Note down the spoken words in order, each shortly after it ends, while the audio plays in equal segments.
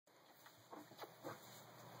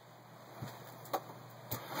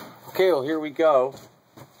Okay, well here we go.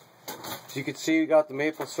 As you can see, we got the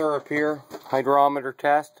maple syrup here. Hydrometer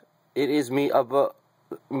test. It is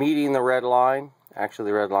meeting the red line. Actually,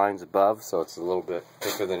 the red line's above, so it's a little bit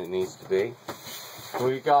thicker than it needs to be.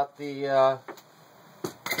 We got the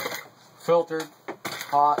filtered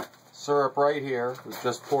hot syrup right here. We've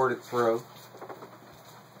just poured it through.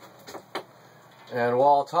 And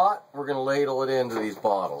while it's hot, we're going to ladle it into these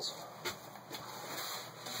bottles.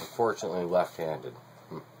 Unfortunately, left-handed.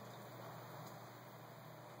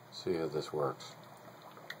 See how this works.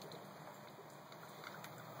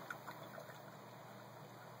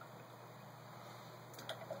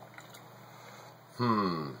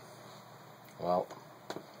 Well,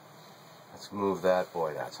 let's move that.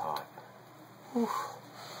 Boy, that's hot. Whew.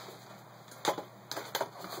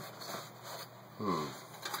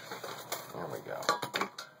 There we go.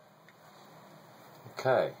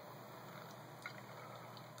 Okay.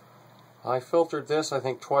 I filtered this, I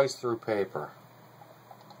think, twice through paper.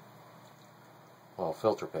 Well,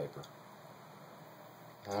 filter paper.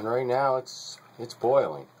 And right now it's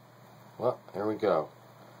boiling. Well, here we go.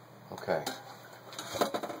 Okay.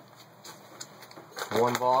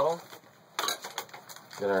 One bottle.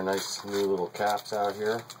 Get our nice new little caps out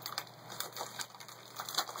here.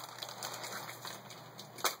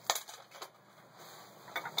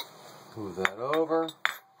 Move that over.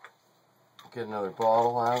 Get another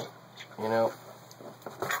bottle out. You know,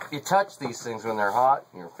 you touch these things when they're hot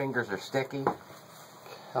and your fingers are sticky.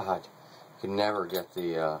 God, you can never get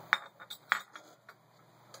the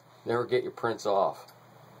never get your prints off,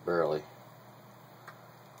 barely.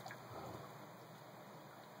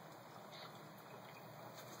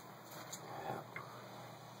 Yeah.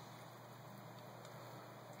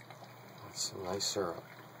 That's some nice syrup.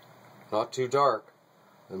 Not too dark.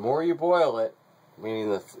 The more you boil it, meaning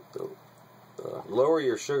the lower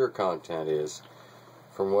your sugar content is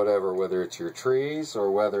from whether it's your trees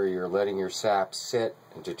or whether you're letting your sap sit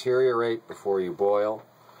and deteriorate before you boil.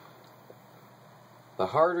 The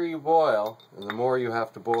harder you boil and the more you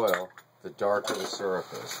have to boil, the darker the syrup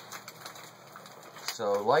is.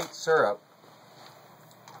 So light syrup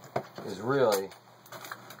is really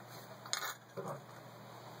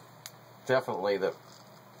definitely the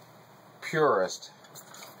purest,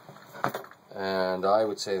 and I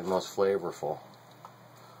would say the most flavorful.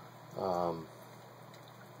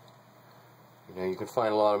 You know, you can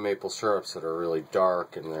find a lot of maple syrups that are really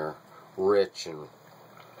dark and they're rich and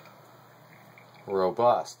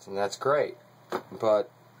robust, and that's great. But,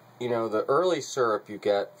 you know, the early syrup you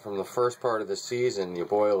get from the first part of the season, you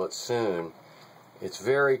boil it soon, it's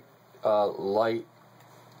very light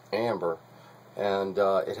amber, and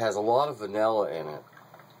it has a lot of vanilla in it.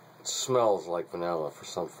 It smells like vanilla for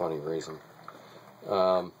some funny reason.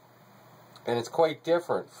 And it's quite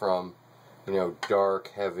different from, you know,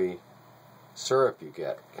 dark, heavy syrup you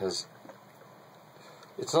get, because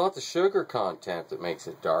it's not the sugar content that makes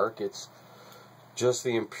it dark, it's just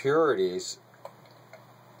the impurities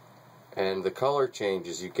and the color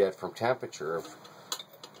changes you get from temperature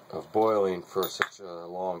of boiling for such a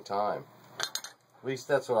long time. At least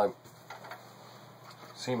that's what I'm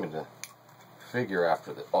seeming to figure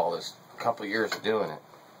after all this couple years of doing it.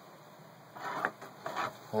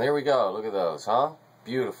 Well, there we go. Look at those, huh?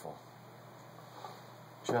 Beautiful.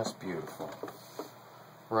 Just beautiful.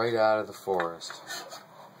 Right out of the forest.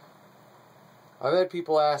 I've had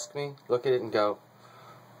people ask me, look at it and go,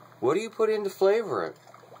 what do you put in to flavor it?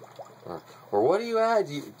 Or what do you add?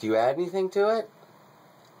 Do you add anything to it?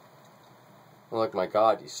 Well, like, my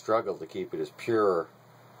God, you struggle to keep it as pure.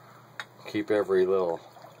 Keep every little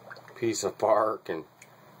piece of bark and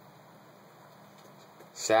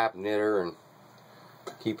sap knitter and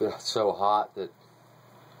keep it so hot that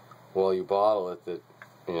while you bottle it that,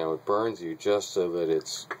 you know, it burns you, just so that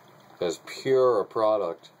it's as pure a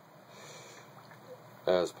product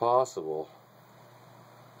as possible.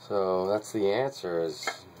 So that's the answer, is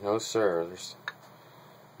no sir, there's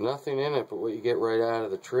nothing in it but what you get right out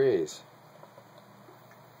of the trees.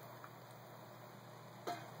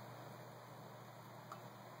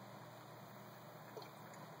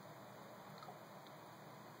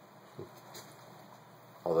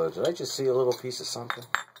 Although, did I just see a little piece of something?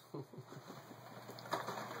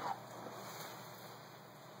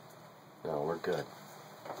 No, we're good.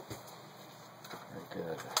 Very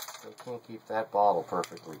good. Still can't keep that bottle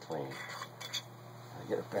perfectly clean. I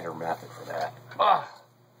get a better method for that.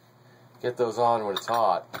 Get those on when it's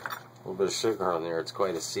hot. A little bit of sugar on there, it's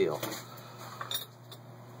quite a seal.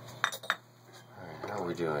 Alright, how are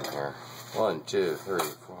we doing here? 1, 2, 3,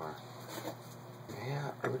 4.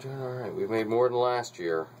 Yeah, we're doing alright. We've made more than last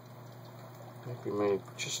year. I think we made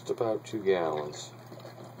just about 2 gallons.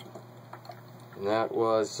 And that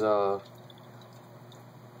was, it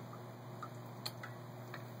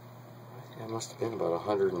must have been about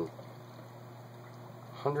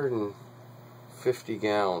 150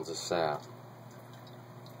 gallons of sap.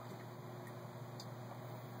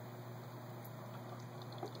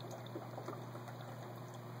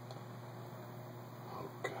 Oh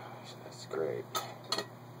gosh, that's great.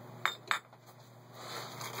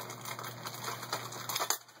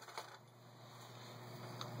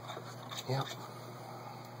 Yep.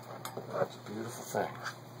 That's a beautiful thing.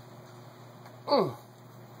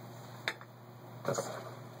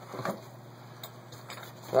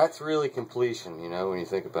 That's really completion, you know, when you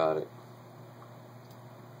think about it.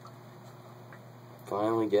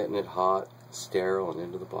 Finally getting it hot, sterile, and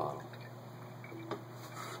into the bottle.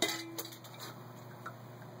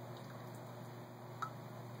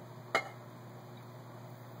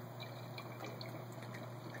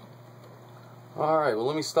 Alright, well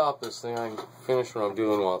let me stop this thing. I can finish what I'm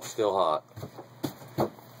doing while it's still hot.